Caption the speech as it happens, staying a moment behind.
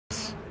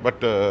But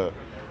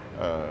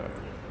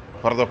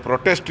for the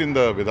protest in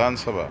the Vidhan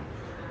Sabha,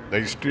 the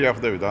history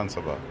of the Vidhan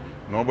Sabha,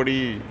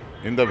 nobody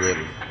in the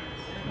world,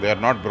 they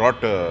are not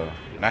brought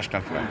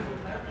national flag.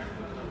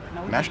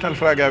 National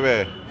flag have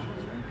a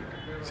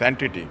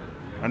sanctity,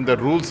 and the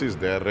rules is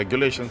there,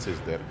 regulations is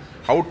there,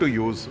 how to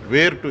use,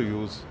 where to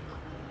use,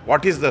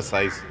 what is the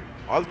size,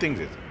 all things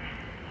is.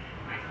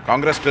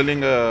 Congress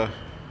telling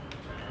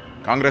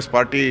Congress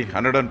party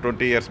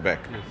 120 years back.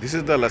 This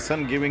is the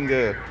lesson giving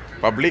the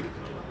public.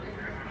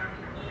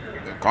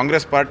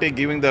 Congress party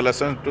giving the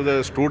lesson to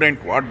the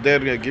student, what they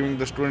are giving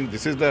the student.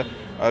 This is the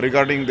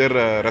regarding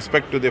their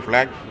respect to the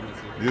flag.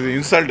 This is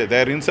insult.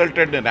 They are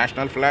insulted the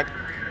national flag.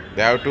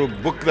 They have to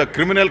book the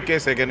criminal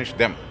case against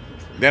them.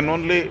 Then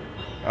only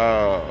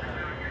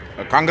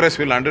Congress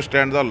will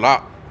understand the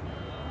law.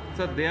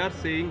 Sir, they are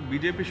saying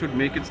BJP should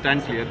make it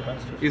stand clear.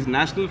 Is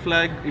national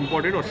flag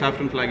important or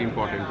saffron flag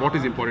important? What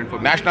is important for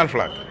BJP? National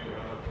flag.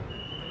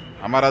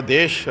 हमारा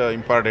देश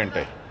important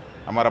है,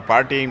 हमारा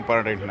party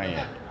important नहीं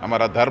है,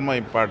 हमारा धर्म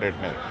important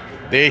है.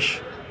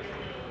 देश,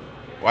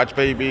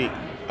 वाजपेयी भी,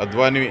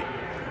 अद्वानी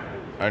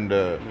एंड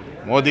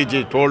मोदी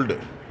जी टोल्ड,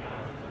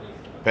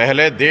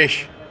 पहले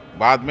देश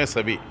बाद में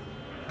सभी.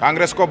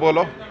 कांग्रेस को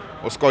बोलो,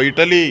 उसको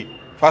Italy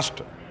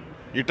first,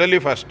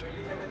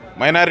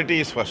 minority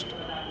is first.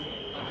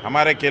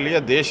 हमारे के लिए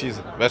देश is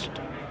best,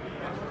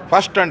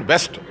 first and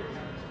best.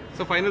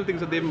 So final thing,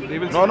 so they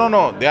will.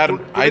 No. They are. So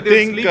I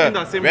think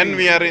when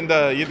we are are in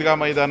the Idgah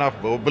Maidan of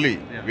Hubli,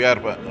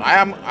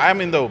 I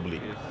am in the Hubli.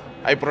 Yes.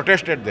 I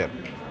protested there.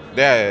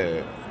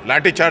 They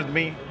lathi charged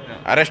me,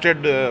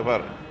 arrested.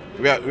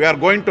 We are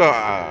going to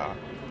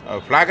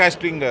flag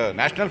hoisting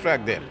national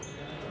flag there,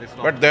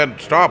 but they are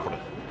stopped.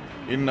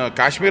 In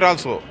Kashmir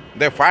also,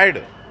 they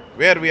fired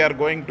where we are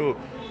going to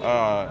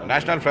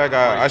national flag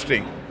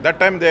hoisting. That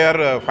time they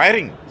are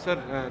firing.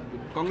 Sir,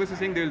 Congress is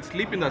saying they will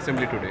sleep in the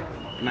assembly today.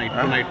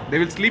 Tonight. They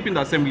will sleep in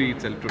the assembly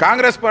itself today.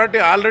 Congress party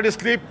already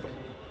sleep.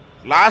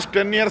 Last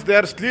 10 years they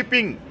are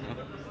sleeping.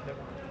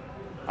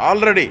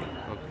 Already.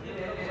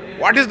 Okay.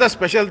 What is the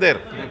special there?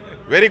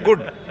 Very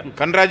good.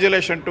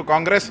 Congratulations to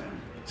Congress.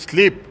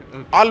 Sleep.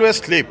 Always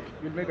sleep.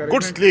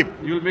 Good sleep.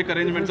 You will make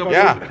arrangements of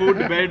food,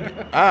 bed.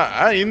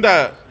 In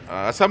the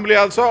assembly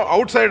also,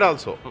 outside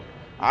also.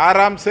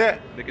 आराम से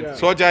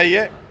सो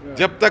जाइए.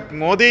 जब तक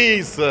Modi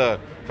is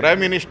Prime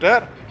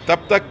Minister,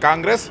 तब तक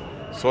कांग्रेस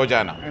सो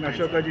जाना. And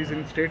Ashoka ji is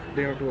in state,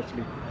 they have to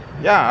sleep.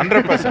 Yeah,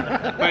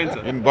 100%. Fine,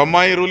 sir. In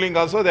Bommai ruling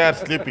also they are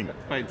sleeping.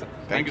 Fine, sir.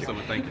 Thank you so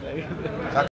much. Thank you.